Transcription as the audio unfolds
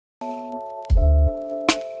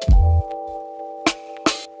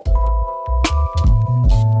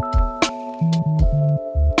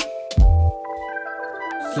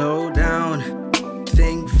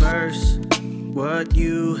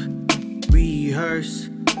rehearse,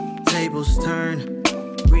 tables turn,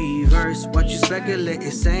 reverse. What you speculate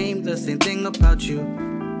is the same thing about you.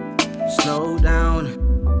 Slow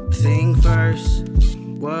down, think first.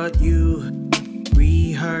 What you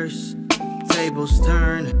rehearse, tables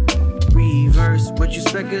turn, reverse. What you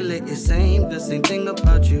speculate is the same thing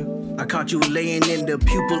about you. I caught you laying in the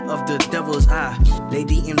pupil of the devil's eye.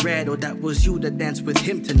 Lady in red, oh that was you that danced with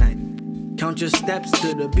him tonight. Count your steps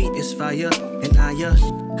to the beat is fire, and I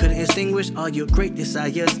couldn't extinguish all your great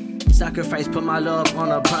desires. Sacrifice, put my love on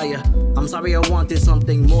a pyre. I'm sorry I wanted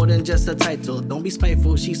something more than just a title. Don't be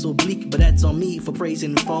spiteful, she's so bleak, but that's on me for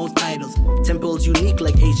praising false idols. Temples unique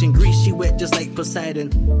like ancient Greece, she wet just like Poseidon.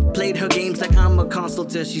 Played her games like I'm a console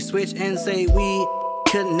till she switched and say we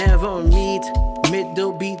could never meet.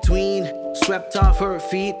 Middle between, swept off her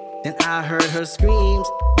feet, then I heard her screams.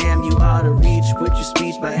 Damn, you out of reach with your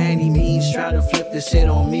speech by any means. Try to flip this shit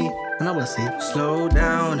on me, and I will say, slow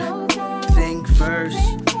down, think first.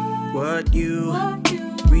 What you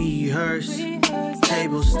rehearse,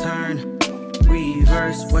 tables turn,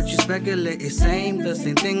 reverse. What you speculate is the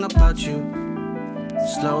same thing about you.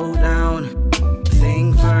 Slow down,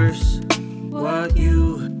 think first. What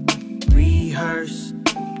you rehearse,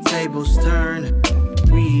 tables turn,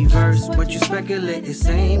 reverse. What you speculate is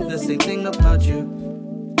the same thing about you.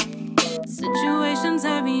 Situations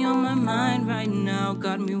heavy on my mind right now,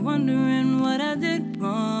 got me wondering what I did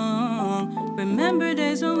wrong. Remember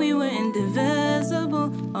days when we were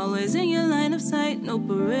indivisible, always in your line of sight, no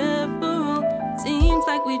peripheral. Seems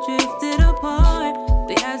like we drifted apart,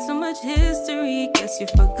 we had so much history, guess you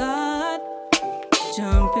forgot.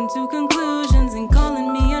 Jumping to conclusions and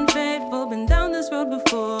calling me unfaithful. Been down this road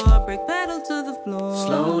before, break pedal to the floor.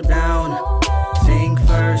 Slow down, think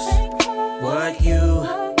first. What you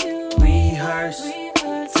rehearse,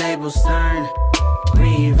 tables turn,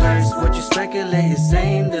 reverse. What you speculate is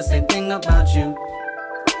the same thing about you.